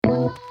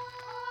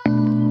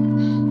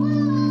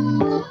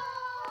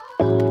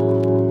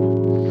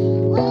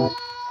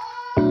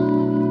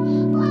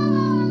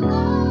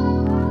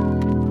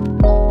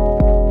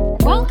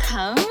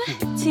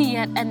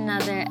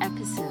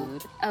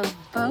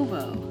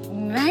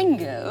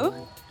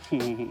Mango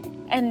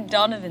and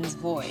Donovan's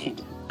boy.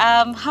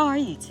 How are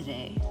you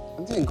today?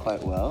 I'm doing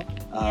quite well.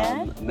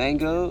 Yeah?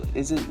 Mango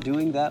isn't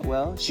doing that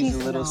well. She's a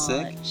little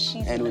sick.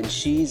 And when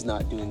she's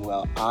not doing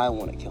well, I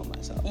want to kill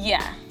myself.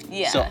 Yeah.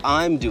 So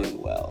I'm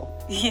doing well.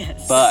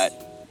 Yes.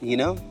 But, you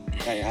know,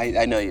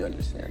 I know you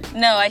understand.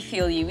 No, I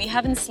feel you. We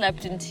haven't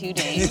slept in 2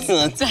 days.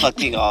 That's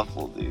fucking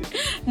awful, dude.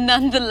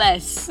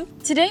 Nonetheless,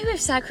 today we've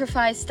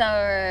sacrificed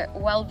our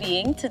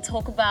well-being to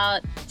talk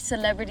about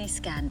celebrity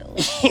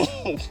scandals.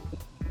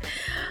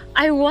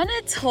 I want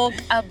to talk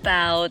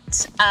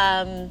about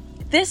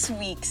this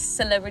week's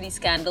celebrity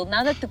scandal.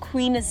 Now that the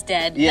Queen is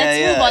dead,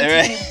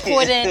 let's move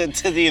on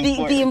to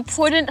the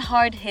important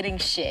hard-hitting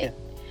shit.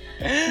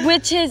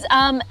 Which is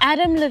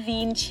Adam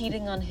Levine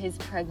cheating on his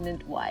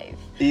pregnant wife.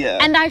 Yeah.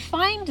 And I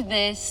find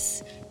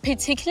this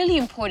particularly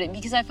important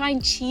because I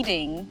find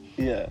cheating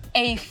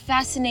a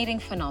fascinating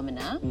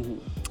phenomena. Mm-hmm.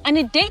 And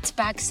it dates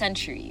back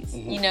centuries,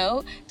 you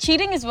know?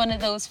 Cheating is one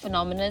of those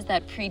phenomena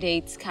that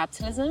predates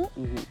capitalism.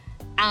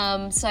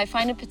 Mm-hmm. So I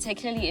find it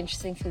particularly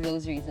interesting for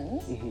those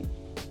reasons. Mm-hmm.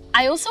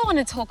 I also want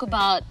to talk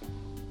about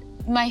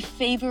my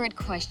favorite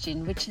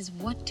question, which is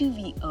what do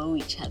we owe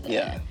each other?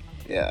 Yeah.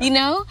 You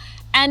know?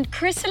 And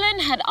Chrysalin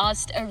had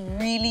asked a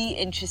really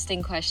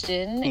interesting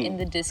question in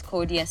the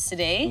Discord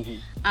yesterday.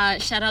 Mm-hmm.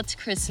 Shout out to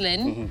Chrysalin.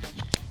 Mm-hmm.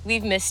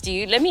 We've missed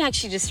you. Let me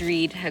actually just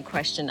read her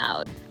question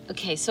out.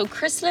 Okay, so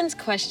Chrysalin's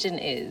question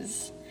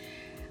is,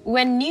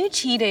 when new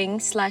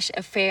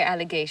cheating/affair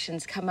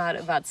allegations come out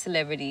about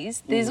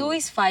celebrities, there's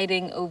always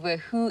fighting over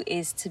who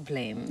is to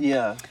blame.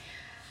 Yeah.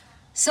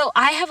 So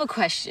I have a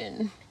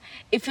question.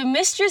 If a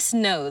mistress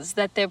knows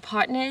that their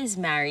partner is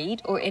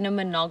married or in a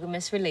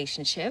monogamous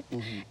relationship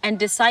and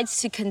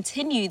decides to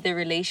continue the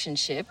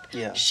relationship,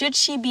 should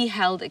she be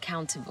held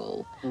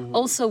accountable,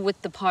 also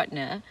with the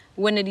partner,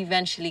 when it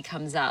eventually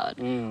comes out?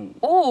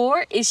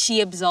 Or is she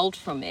absolved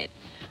from it?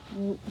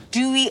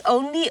 Do we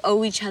only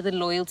owe each other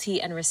loyalty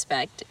and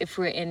respect if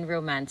we're in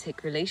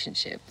romantic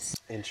relationships?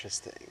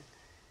 Interesting.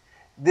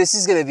 This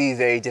is going to be a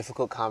very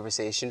difficult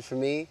conversation for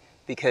me,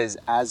 because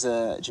as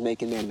a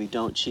Jamaican man, we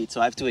don't cheat.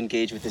 So I have to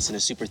engage with this in a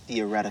super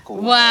theoretical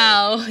way.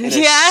 Wow. In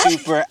a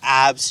super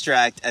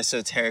abstract,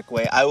 esoteric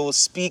way. I will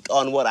speak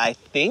on what I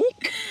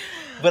think,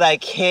 but I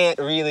can't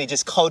really,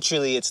 just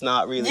culturally, it's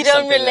not really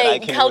something that I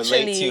can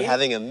relate to.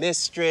 Having a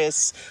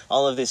mistress,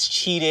 all of this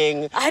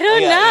cheating. I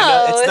don't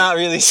know. It's not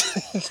really...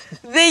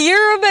 The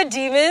Yoruba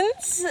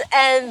demons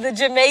and the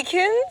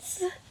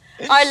Jamaicans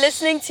are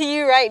listening to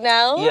you right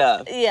now.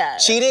 Yeah.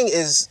 Cheating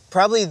is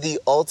probably the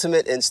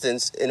ultimate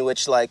instance in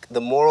which, like,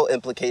 the moral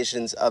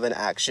implications of an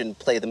action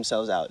play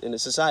themselves out in a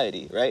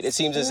society, right? It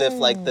seems as if,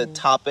 like, the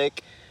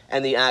topic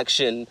and the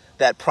action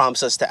that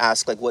prompts us to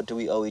ask, like, what do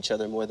we owe each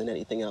other more than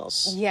anything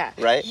else? Yeah.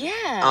 Right?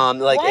 Yeah.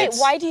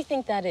 Why do you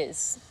think that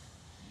is?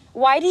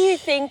 Why do you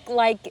think,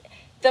 like,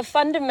 the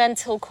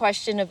fundamental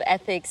question of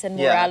ethics and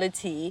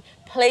morality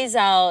plays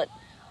out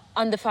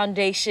on the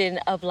foundation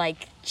of,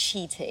 like,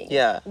 cheating?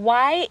 Yeah.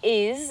 Why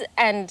is,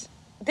 and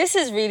this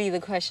is really the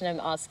question I'm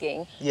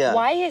asking,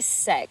 why is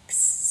sex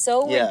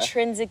so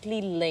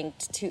intrinsically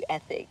linked to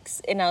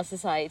ethics in our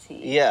society?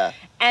 Yeah.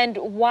 And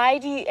why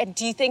do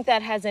you think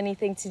that has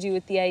anything to do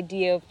with the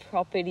idea of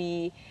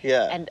property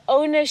and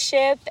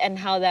ownership and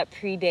how that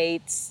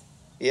predates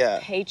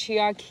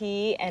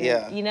patriarchy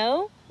and, you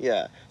know?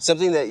 Yeah.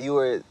 Something that you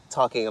were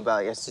talking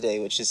about yesterday,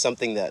 which is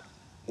something that,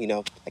 you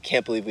know, I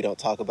can't believe we don't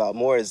talk about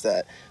more, is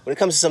that when it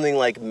comes to something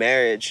like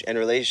marriage and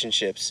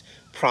relationships,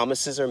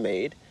 promises are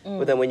made,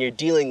 but then when you're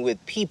dealing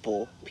with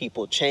people,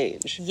 people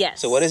change. Yes.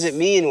 So what does it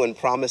mean when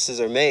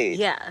promises are made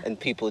and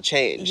people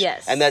change?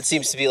 Yes. And that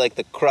seems to be like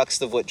the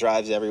crux of what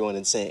drives everyone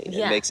insane and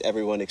Yeah. makes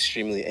everyone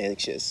extremely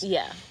anxious.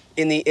 Yeah.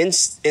 In the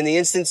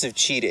instance of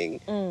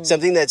cheating,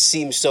 something that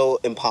seems so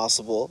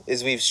impossible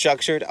is we've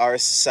structured our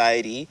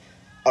society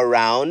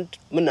around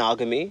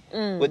monogamy,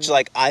 which,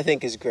 like, I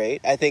think is great.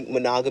 I think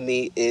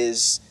monogamy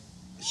is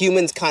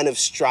humans kind of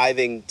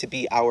striving to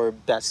be our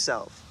best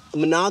self.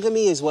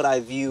 Monogamy is what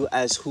I view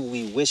as who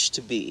we wish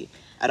to be,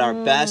 at our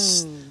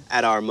best,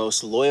 at our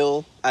most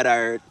loyal, at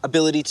our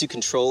ability to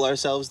control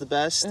ourselves the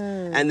best.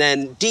 And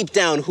then deep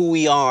down, who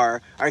we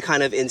are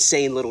kind of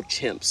insane little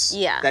chimps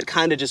that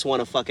kind of just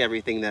want to fuck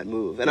everything that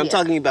move. And I'm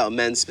talking about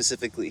men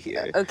specifically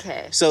here.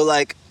 Okay. So,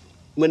 like,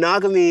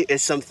 monogamy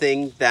is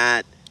something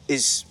that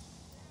is,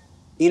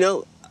 you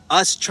know,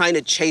 us trying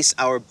to chase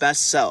our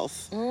best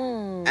self,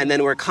 and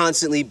then we're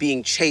constantly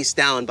being chased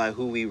down by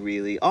who we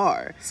really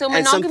are. So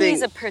monogamy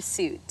is a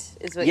pursuit,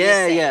 is what you're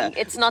saying. Yeah.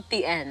 It's not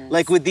the end.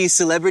 Like with these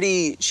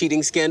celebrity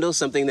cheating scandals,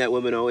 something that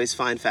women always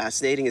find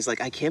fascinating is, like,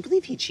 I can't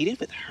believe he cheated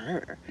with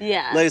her.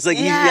 Yeah. Like, it's like,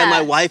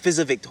 my wife is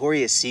a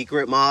Victoria's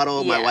Secret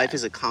model. My wife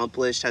is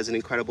accomplished, has an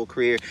incredible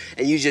career,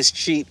 and you just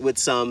cheat with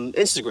some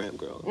Instagram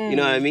girl. You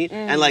know what I mean?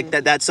 And, like,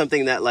 that's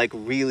something that, like,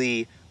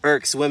 really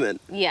irks women.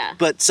 Yeah.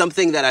 But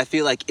something that I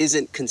feel like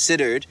isn't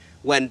considered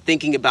when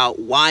thinking about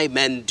why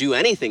men do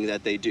anything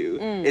that they do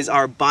is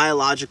our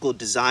biological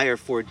desire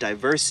for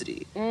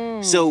diversity.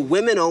 So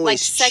women always like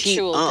cheat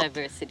sexual up,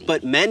 diversity.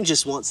 but men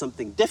just want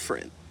something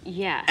different.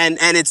 Yeah. And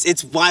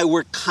it's why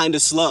we're kind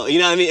of slow. You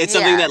know what I mean? It's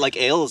something that like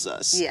ails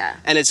us. Yeah.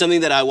 And it's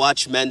something that I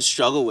watch men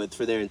struggle with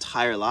for their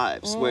entire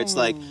lives, where it's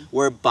like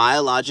we're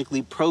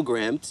biologically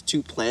programmed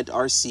to plant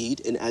our seed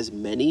in as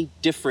many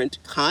different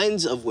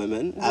kinds of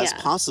women as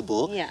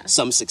possible. Yeah.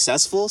 Some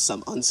successful,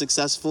 some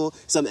unsuccessful,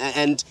 some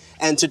and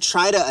to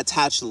try to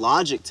attach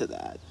logic to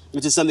that,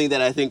 which is something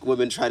that I think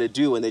women try to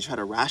do when they try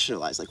to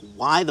rationalize, like,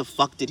 why the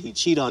fuck did he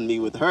cheat on me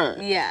with her?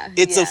 Yeah.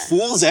 It's a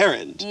fool's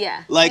errand.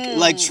 Yeah.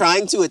 Like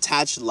trying to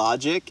attach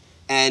logic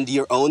and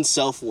your own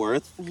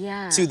self-worth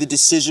to the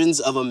decisions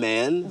of a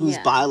man whose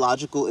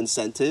biological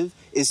incentive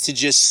is to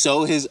just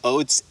sow his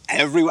oats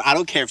everywhere. I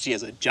don't care if she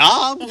has a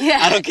job. Yeah.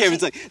 I don't care if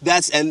it's like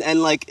that's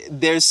and like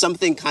there's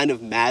something kind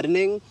of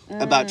maddening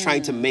about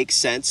trying to make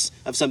sense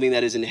of something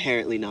that is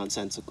inherently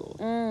nonsensical.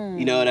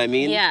 You know what I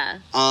mean? Yeah.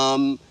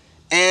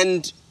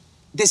 And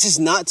this is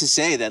not to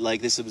say that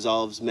like this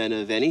absolves men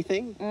of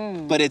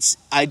anything, but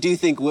I do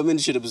think women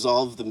should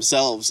absolve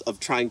themselves of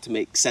trying to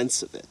make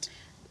sense of it.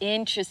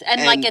 Interesting.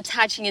 And like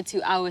attaching it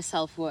to our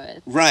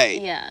self-worth.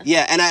 Right. Yeah.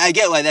 Yeah, and I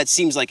get why that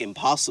seems like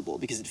impossible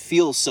because it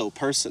feels so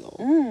personal.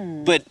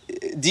 But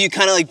do you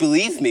kind of like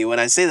believe me when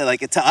I say that?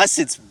 Like to us,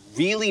 it's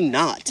really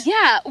not.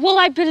 Yeah. Well,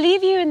 I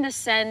believe you in the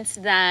sense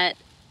that,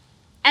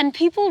 and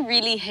people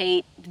really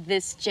hate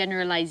this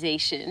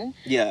generalization.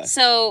 Yeah.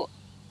 So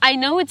I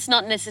know it's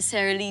not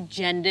necessarily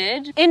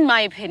gendered. In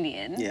my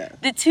opinion,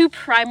 the two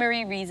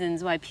primary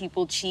reasons why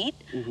people cheat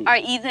are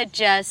either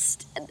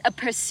just a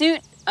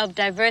pursuit of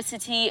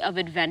diversity, of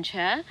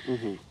adventure,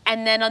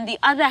 and then on the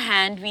other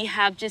hand, we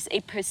have just a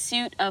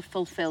pursuit of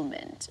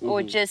fulfillment,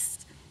 or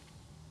just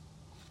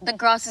the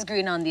grass is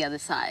green on the other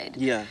side.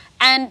 Yeah.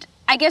 And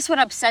I guess what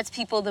upsets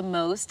people the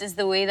most is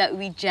the way that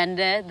we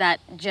gender that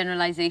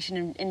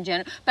generalization in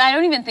general. But I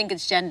don't even think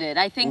it's gendered.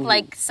 I think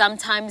like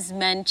sometimes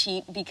men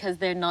cheat because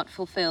they're not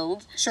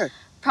fulfilled. Sure.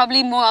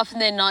 Probably more often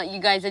than not, you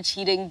guys are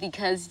cheating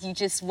because you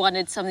just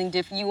wanted something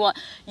different. You want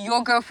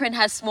your girlfriend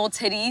has small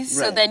titties,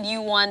 so then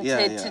you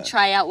wanted to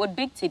try out what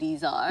big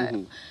titties are.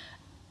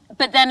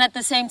 But then at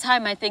the same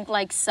time, I think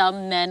like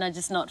some men are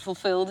just not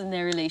fulfilled in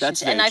their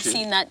relationship, and I've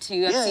seen that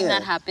too. I've seen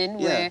that happen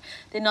where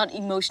they're not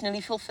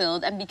emotionally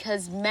fulfilled, and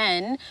because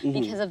men,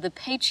 because of the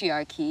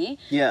patriarchy,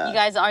 you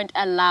guys aren't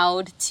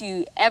allowed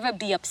to ever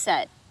be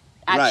upset.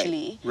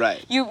 Actually,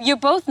 right. You're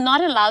both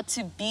not allowed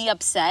to be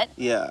upset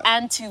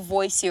and to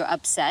voice your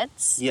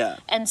upsets. Yeah.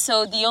 And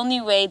so the only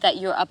way that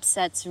your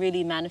upsets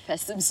really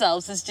manifest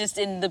themselves is just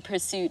in the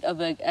pursuit of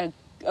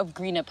of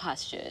greener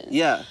pastures.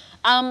 Yeah.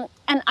 And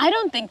I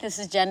don't think this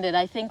is gendered.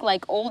 I think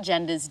like all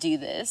genders do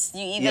this.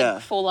 You either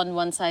fall on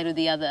one side or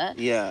the other.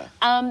 Yeah.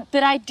 But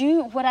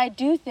what I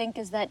do think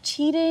is that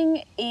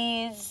cheating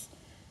is.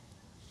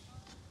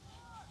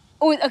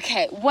 Oh,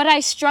 okay. What I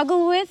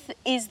struggle with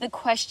is the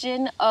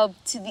question of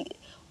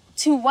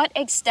to what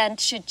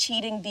extent should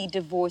cheating be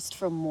divorced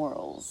from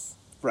morals?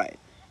 Right.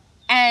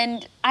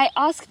 And I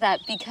ask that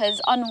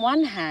because on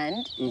one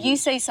hand, you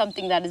say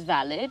something that is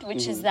valid,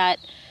 which is that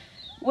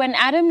when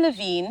Adam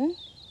Levine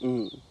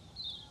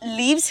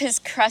leaves his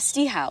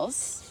crusty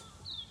house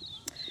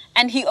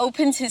and he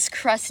opens his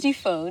crusty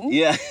phone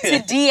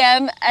to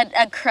DM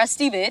a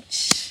crusty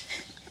bitch,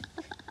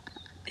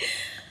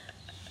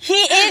 he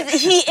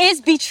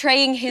is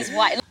betraying his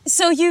wife.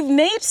 So you've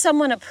made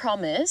someone a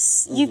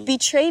promise, you've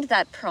betrayed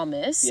that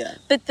promise,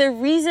 but the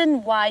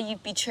reason why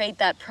you've betrayed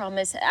that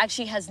promise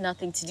actually has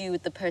nothing to do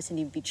with the person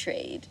you've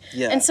betrayed.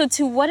 And so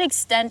to what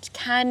extent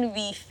can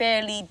we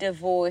fairly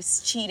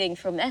divorce cheating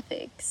from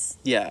ethics?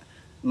 Yeah,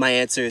 my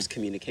answer is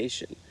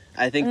communication.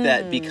 I think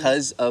that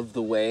because of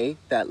the way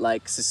that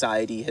like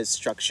society has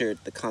structured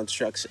the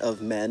constructs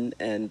of men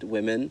and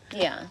women,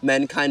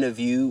 men kind of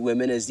view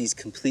women as these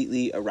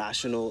completely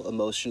irrational,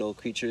 emotional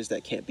creatures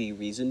that can't be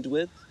reasoned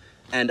with.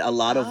 And a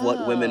lot of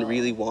what women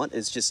really want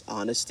is just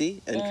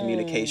honesty and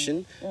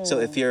communication. So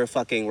if you're a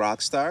fucking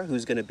rock star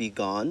who's going to be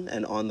gone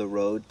and on the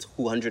road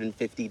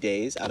 250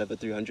 days out of a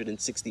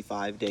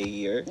 365-day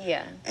year,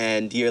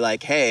 and you're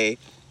like, hey,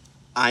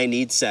 I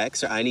need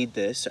sex, or I need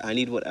this, or I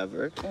need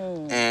whatever.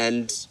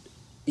 And,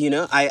 you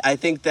know, I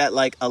think that,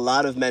 like, a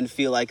lot of men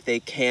feel like they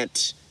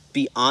can't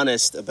be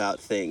honest about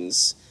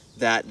things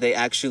that they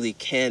actually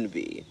can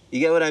be. You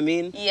get what I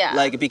mean? Yeah.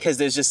 Like, because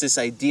there's just this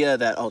idea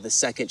that, oh, the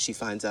second she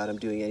finds out I'm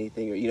doing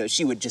anything, or, you know,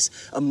 she would just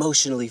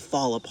emotionally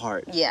fall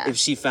apart if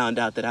she found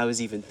out that I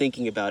was even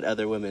thinking about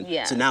other women.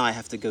 So now I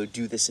have to go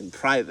do this in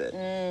private.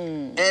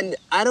 And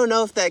I don't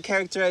know if that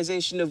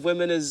characterization of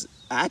women is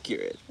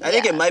accurate. I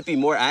think it might be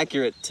more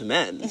accurate to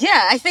men.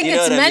 Yeah, I think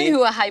it's men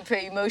who are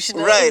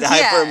hyper-emotional. Right,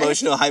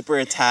 hyper-emotional,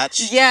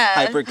 hyper-attached,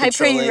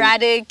 hyper-controlling.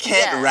 Hyper-erratic.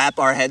 Can't wrap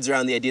our heads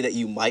around the idea that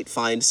you might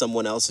find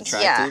someone else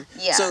attractive.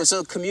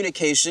 So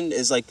communication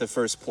is like the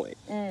first point,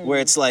 where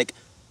it's like,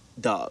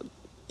 dog,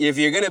 if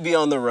you're going to be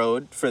on the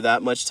road for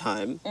that much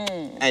time,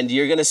 and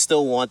you're going to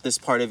still want this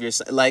part of your...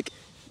 Like,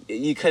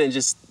 you couldn't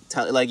just...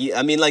 Like,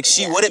 I mean, like,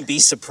 she wouldn't be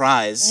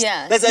surprised.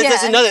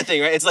 That's another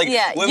thing, right? It's like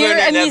women you're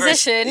are a never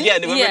musician.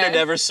 women are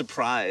never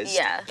surprised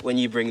when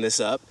you bring this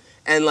up.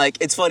 And, like,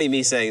 it's funny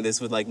me saying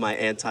this with, like, my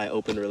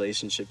anti-open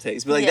relationship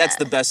takes. But, like, that's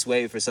the best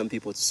way for some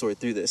people to sort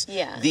through this.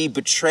 Yeah. The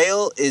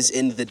betrayal is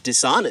in the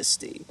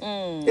dishonesty.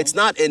 It's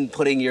not in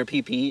putting your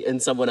pee-pee in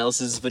someone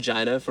else's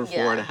vagina for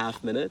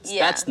 4.5 minutes.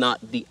 Yeah. That's not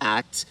the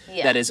act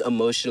that is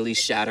emotionally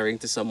shattering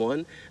to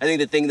someone. I think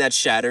the thing that's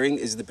shattering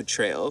is the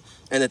betrayal.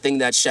 And the thing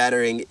that's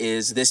shattering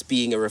is this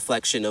being a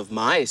reflection of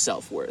my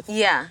self-worth.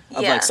 Yeah.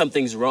 Of, like,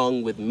 something's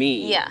wrong with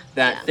me. Yeah.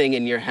 That thing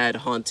in your head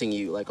haunting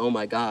you. Like, oh,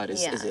 my God,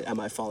 is it, am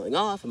I falling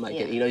off? Am I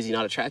getting, is he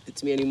not attracted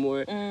to me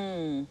anymore?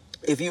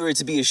 If you were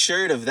to be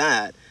assured of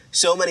that,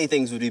 so many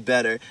things would be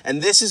better.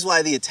 And this is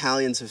why the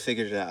Italians have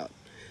figured it out.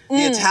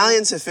 The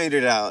Italians have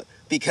figured it out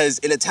because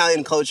in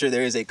Italian culture,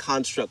 there is a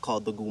construct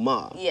called the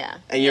guma. Yeah.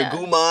 And your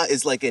guma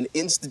is like an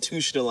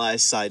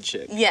institutionalized side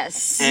chick.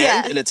 Yes.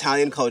 And in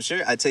Italian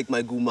culture, I take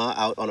my guma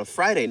out on a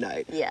Friday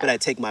night. Yeah. But I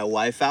take my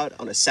wife out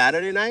on a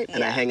Saturday night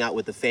and I hang out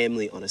with the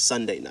family on a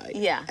Sunday night.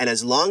 Yeah. And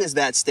as long as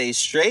that stays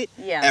straight,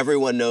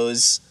 everyone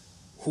knows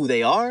who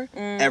they are,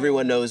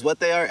 everyone knows what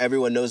they are,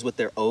 everyone knows what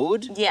they're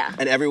owed,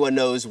 and everyone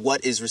knows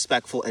what is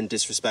respectful and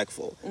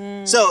disrespectful.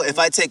 So if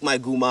I take my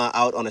guma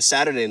out on a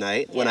Saturday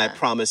night when I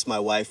promised my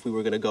wife we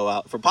were going to go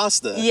out for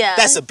pasta,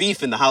 that's a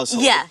beef in the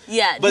household.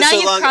 But now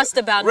you've crossed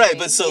the boundary. Right,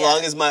 but so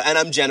long as and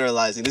I'm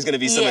generalizing, there's going to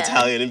be some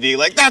Italian and being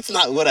like, that's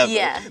not whatever.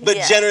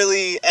 But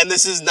generally, and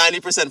this is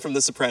 90% from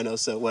The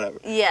Sopranos, so whatever.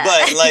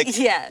 But like,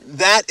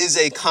 that is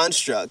a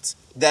construct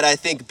that I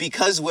think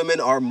because women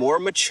are more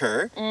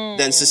mature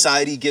than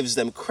society gives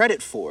them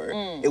credit for,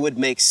 it would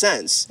make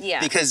sense.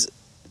 Because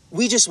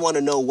we just want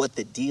to know what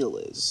the deal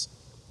is,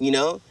 you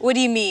know? What do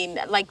you mean?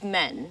 Like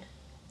men?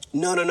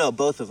 No,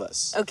 both of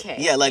us. Okay.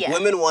 Yeah, like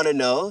women want to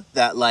know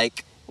that,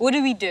 like... What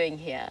are we doing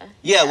here?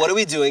 Yeah, what are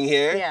we doing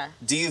here?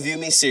 Do you view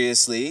me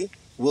seriously?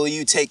 Will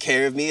you take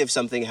care of me if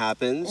something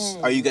happens?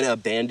 Are you going to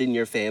abandon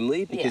your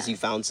family because you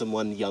found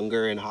someone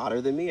younger and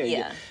hotter than me?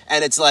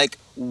 And it's like,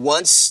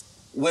 once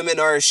women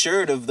are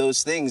assured of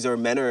those things or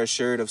men are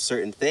assured of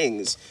certain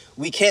things,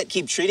 we can't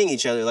keep treating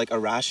each other like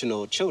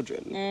irrational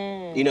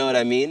children. You know what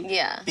I mean?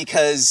 Yeah.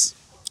 Because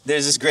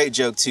there's this great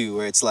joke too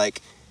where it's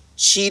like,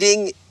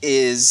 cheating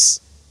is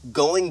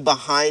going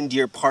behind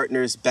your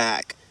partner's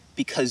back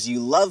because you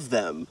love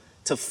them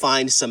to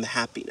find some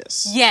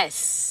happiness.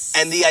 Yes.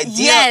 And the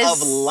idea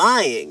of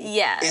lying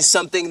is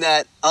something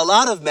that a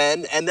lot of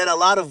men and then a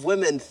lot of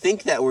women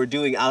think that we're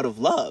doing out of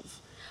love.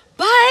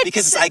 But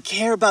because I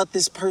care about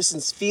this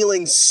person's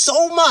feelings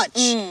so much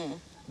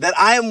that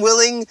I am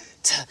willing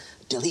to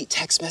delete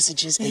text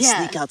messages and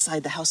sneak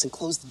outside the house and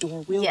close the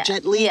door real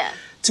gently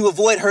to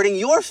avoid hurting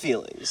your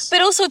feelings.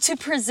 But also to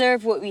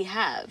preserve what we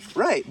have.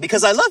 Right,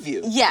 because I love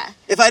you. Yeah.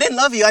 If I didn't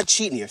love you, I'd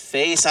cheat in your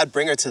face. I'd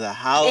bring her to the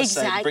house.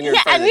 Exactly. I'd bring her in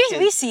front and of the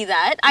kids. we see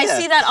that. I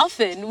see that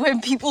often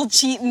when people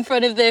cheat in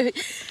front of their...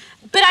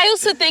 But I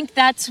also think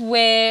that's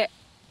where...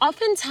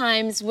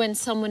 Oftentimes, when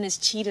someone is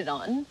cheated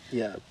on,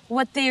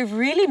 what they're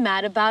really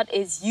mad about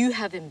is you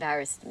have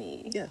embarrassed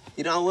me. Yeah,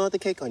 you don't want the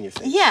cake on your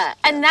face. Yeah,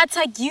 and that's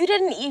like you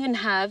didn't even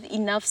have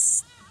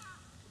enough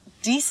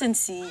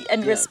decency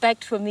and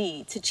respect for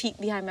me to cheat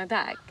behind my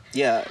back.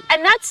 Yeah.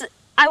 And that's,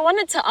 I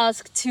wanted to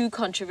ask 2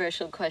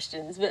 controversial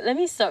questions, but let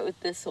me start with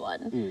this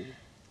one.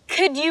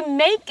 Could you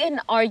make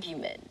an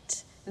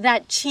argument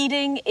that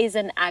cheating is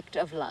an act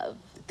of love?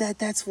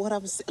 That's what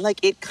I'm saying. Like,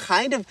 it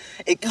kind of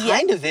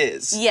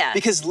is. Yeah.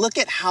 Because look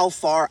at how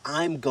far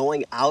I'm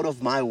going out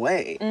of my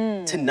way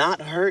to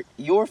not hurt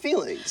your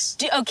feelings.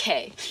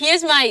 Okay,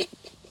 here's my...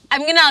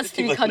 I'm going to ask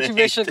 3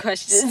 controversial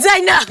questions. I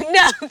know,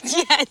 no,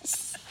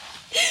 yes.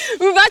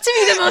 We're about to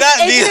be the most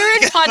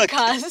ignorant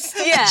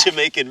podcast. Yeah.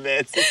 Jamaican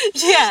man.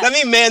 Yeah. Let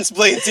me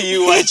mansplain to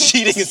you why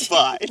cheating is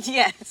fine.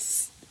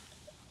 Yes.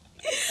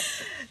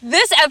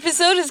 This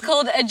episode is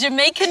called A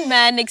Jamaican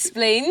Man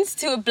Explains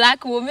to a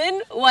Black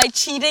Woman Why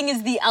Cheating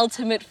is the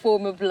Ultimate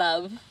Form of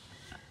Love.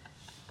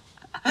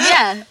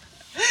 Yeah.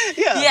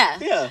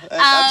 Yeah,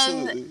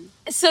 absolutely.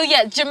 So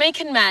yeah,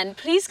 Jamaican Man,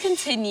 please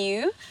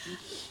continue.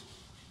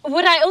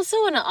 What I also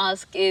want to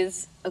ask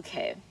is,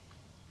 okay,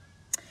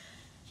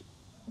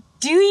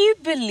 do you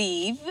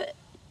believe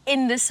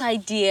in this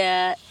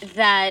idea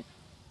that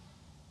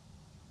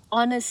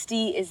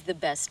honesty is the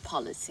best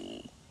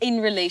policy in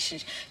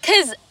relationship?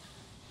 Because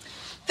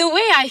the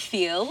way I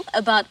feel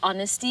about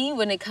honesty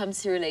when it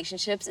comes to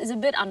relationships is a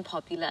bit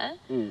unpopular,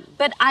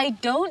 but I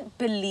don't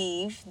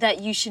believe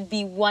that you should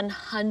be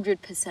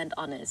 100%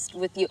 honest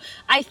with you.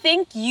 I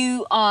think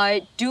you are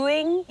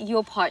doing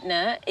your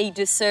partner a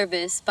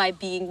disservice by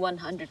being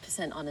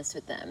 100% honest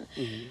with them.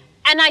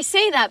 And I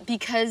say that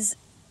because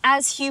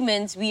as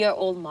humans, we are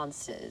all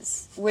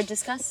monsters. We're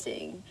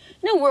disgusting.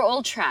 No, we're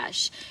all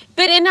trash,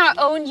 but in our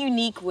own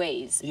unique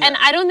ways. Yeah. And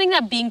I don't think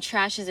that being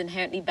trash is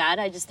inherently bad.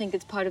 I just think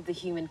it's part of the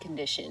human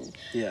condition.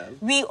 Yeah.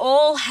 We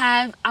all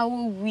have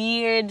our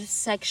weird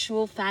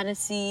sexual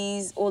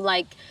fantasies or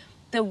like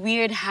the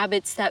weird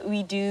habits that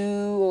we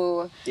do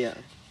or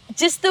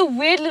just the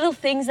weird little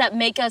things that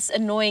make us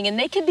annoying. And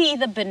they could be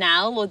either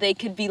banal or they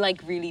could be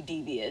like really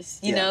devious,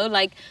 you know?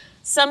 Like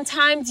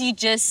sometimes you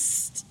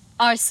just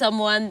are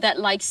someone that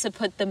likes to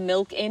put the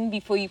milk in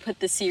before you put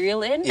the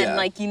cereal in, and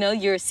like, you know,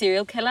 you're a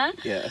serial killer.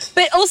 Yes.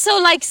 But also,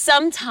 like,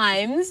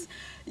 sometimes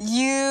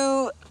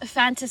you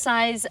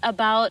fantasize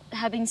about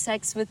having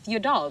sex with your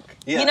dog.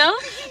 Yeah. You know?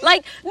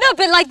 Like, no,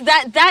 but like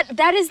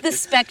that is the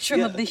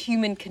spectrum of the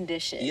human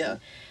condition. Yeah.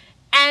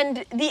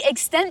 And the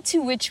extent to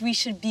which we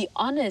should be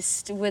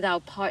honest with our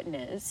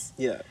partners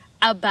Yeah.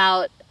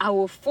 about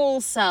our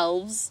full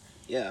selves,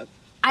 Yeah.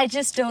 I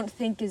just don't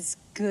think is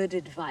good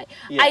advice.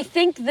 Yeah. I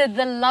think that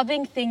the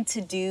loving thing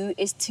to do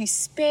is to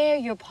spare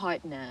your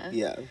partner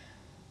Yeah.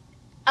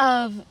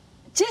 of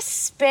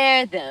just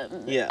spare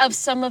them Yeah. of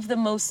some of the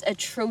most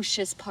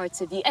atrocious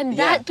parts of you. And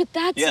Yeah.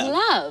 that's Yeah.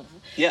 love.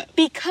 Yeah.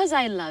 Because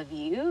I love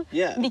you.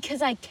 Yeah.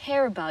 Because I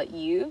care about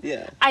you.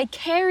 Yeah. I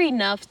care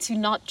enough to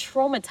not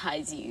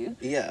traumatize you.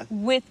 Yeah.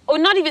 Or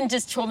not even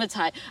just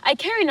traumatize. I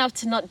care enough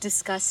to not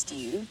disgust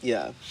you.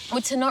 Yeah.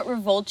 Or to not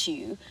revolt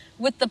you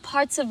with the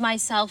parts of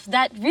myself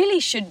that really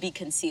should be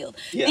concealed.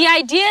 Yeah. The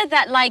idea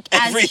that, like,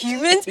 as Everything.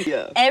 humans,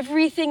 Yeah.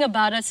 everything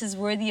about us is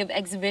worthy of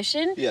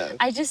exhibition, Yeah.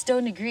 I just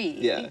don't agree.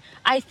 Yeah.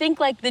 I think,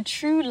 like, the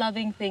true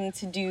loving thing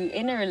to do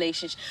in a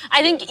relationship,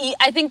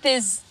 I think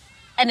there's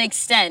an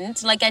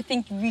extent, like, I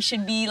think we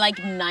should be,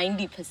 like,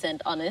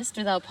 90% honest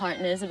with our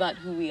partners about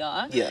who we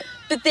are. Yeah.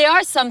 But there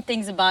are some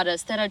things about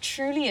us that are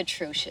truly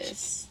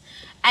atrocious.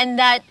 And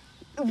that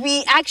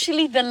we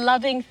actually, the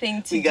loving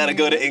thing to We gotta do,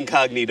 go to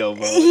incognito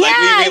mode.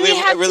 Yeah, like we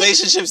have to-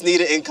 relationships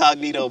need an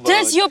incognito mode.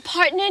 Does your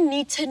partner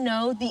need to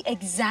know the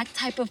exact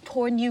type of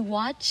porn you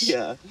watch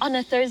Yeah. on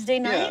a Thursday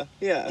night?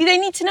 Yeah. Do they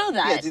need to know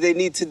that? Yeah, do they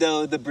need to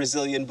know the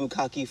Brazilian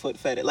bukkake foot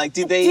fetish? Like,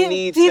 do they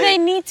need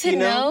to you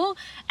know?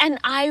 And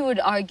I would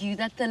argue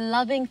that the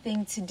loving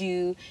thing to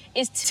do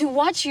is to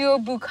watch your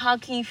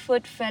bukkake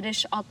foot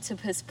fetish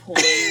octopus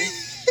porn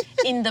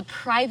in the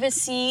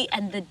privacy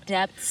and the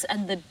depths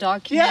and the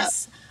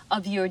darkness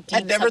of your deep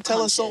And never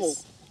tell a subconscious.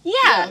 soul.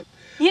 Yeah.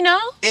 You know?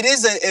 It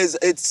is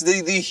it's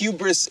the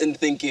hubris in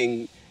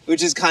thinking,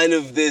 which is kind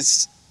of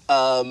this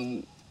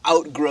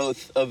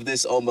outgrowth of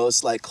this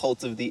almost like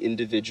cult of the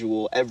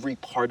individual. Every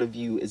part of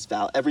you is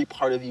valid. Every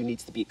part of you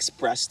needs to be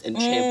expressed and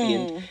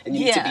championed, and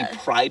you need to be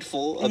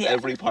prideful of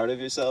every part of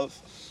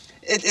yourself.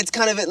 It's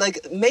kind of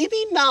like,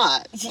 maybe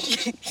not.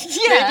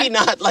 Maybe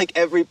not like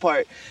every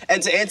part.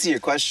 And to answer your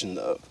question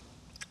though,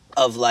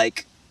 of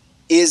like,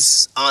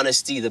 is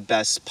honesty the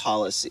best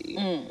policy?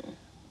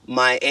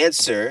 My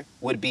answer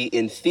would be,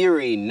 in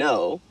theory,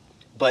 no,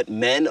 but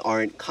men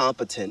aren't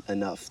competent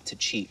enough to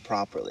cheat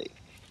properly.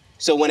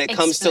 So when it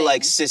comes to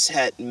like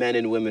cishet men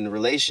and women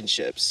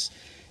relationships,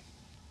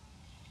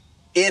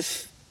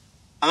 if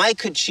I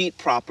could cheat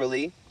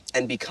properly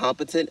and be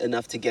competent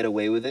enough to get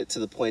away with it to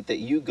the point that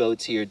you go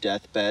to your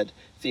deathbed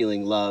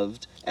feeling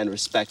loved and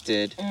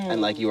respected and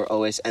like you were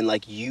always, and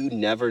like you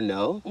never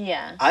know,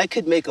 I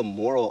could make a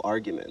moral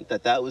argument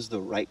that that was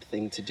the right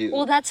thing to do.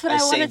 Well, that's what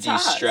I wanted to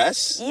ask. saved you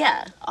stress.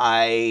 Yeah.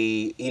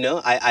 I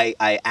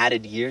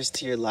added years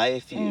to your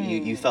life.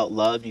 You felt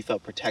loved, you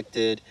felt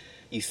protected,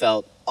 you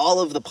felt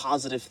all of the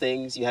positive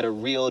things. You had a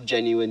real,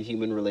 genuine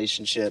human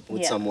relationship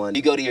with someone.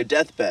 You go to your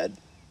deathbed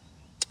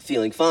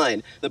feeling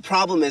fine. The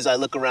problem is I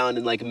look around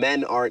and like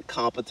men aren't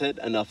competent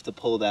enough to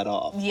pull that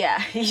off.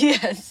 Yeah.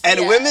 Yes.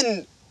 And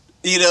women,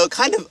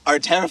 kind of are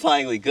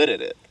terrifyingly good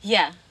at it.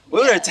 Yeah.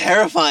 Women are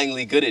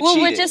terrifyingly good at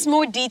cheating. Well, we're just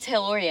more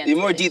detail oriented. You're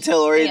more detail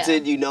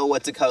oriented. You know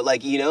what to cut.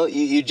 Like,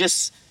 you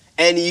just,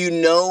 and you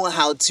know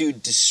how to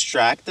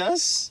distract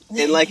us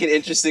in like an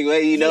interesting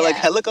way. Like,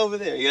 hey, look over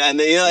there. And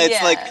then,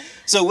 it's like,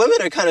 so women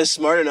are kind of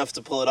smart enough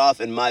to pull it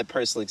off. In my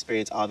personal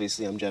experience,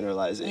 obviously I'm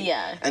generalizing.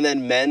 Yeah. And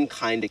then men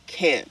kind of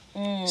can't.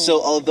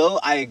 So although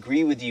I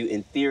agree with you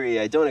in theory,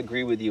 I don't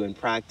agree with you in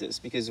practice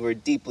because we're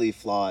deeply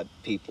flawed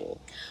people.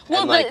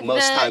 Well, and like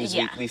most times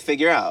we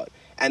figure out.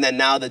 And then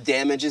now the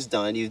damage is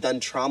done. You've done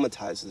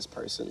traumatized this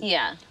person.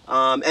 Yeah.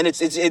 And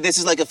this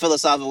is like a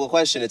philosophical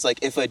question. It's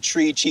like, if a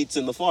tree cheats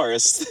in the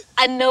forest,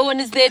 and no one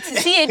is there to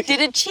see it, did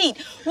it cheat?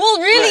 Well,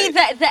 really,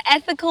 the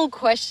ethical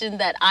question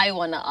that I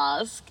want to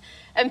ask,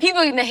 and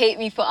people are going to hate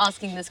me for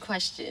asking this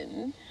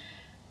question,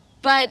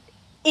 but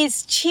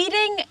is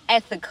cheating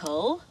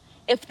ethical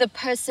if the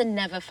person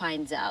never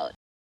finds out?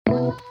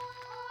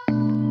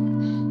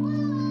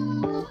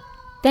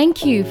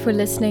 Thank you for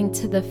listening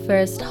to the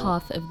first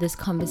half of this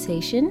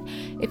conversation.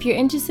 If you're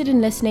interested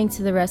in listening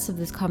to the rest of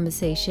this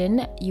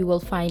conversation, you will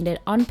find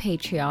it on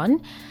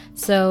Patreon.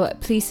 So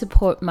please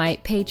support my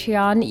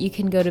Patreon. You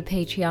can go to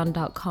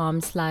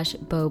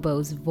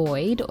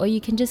patreon.com/bobosvoid, or you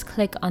can just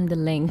click on the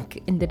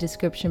link in the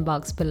description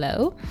box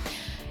below.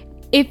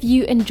 If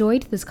you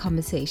enjoyed this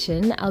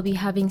conversation, I'll be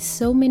having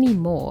so many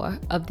more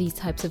of these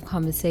types of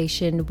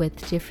conversation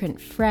with different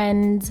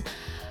friends,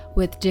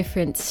 with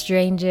different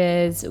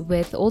strangers,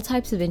 with all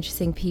types of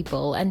interesting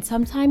people, and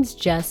sometimes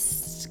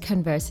just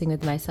conversing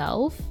with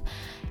myself.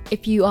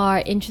 If you are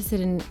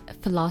interested in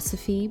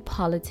philosophy,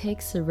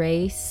 politics,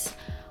 race,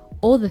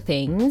 all the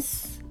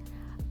things,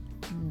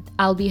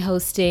 I'll be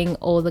hosting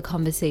all the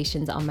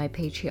conversations on my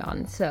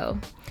Patreon. So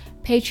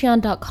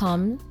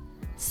patreon.com/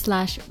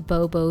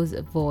 patreon.com/Bobo's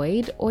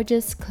Void, or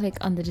just click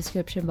on the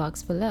description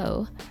box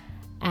below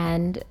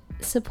and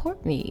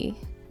support me.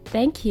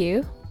 Thank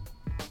you.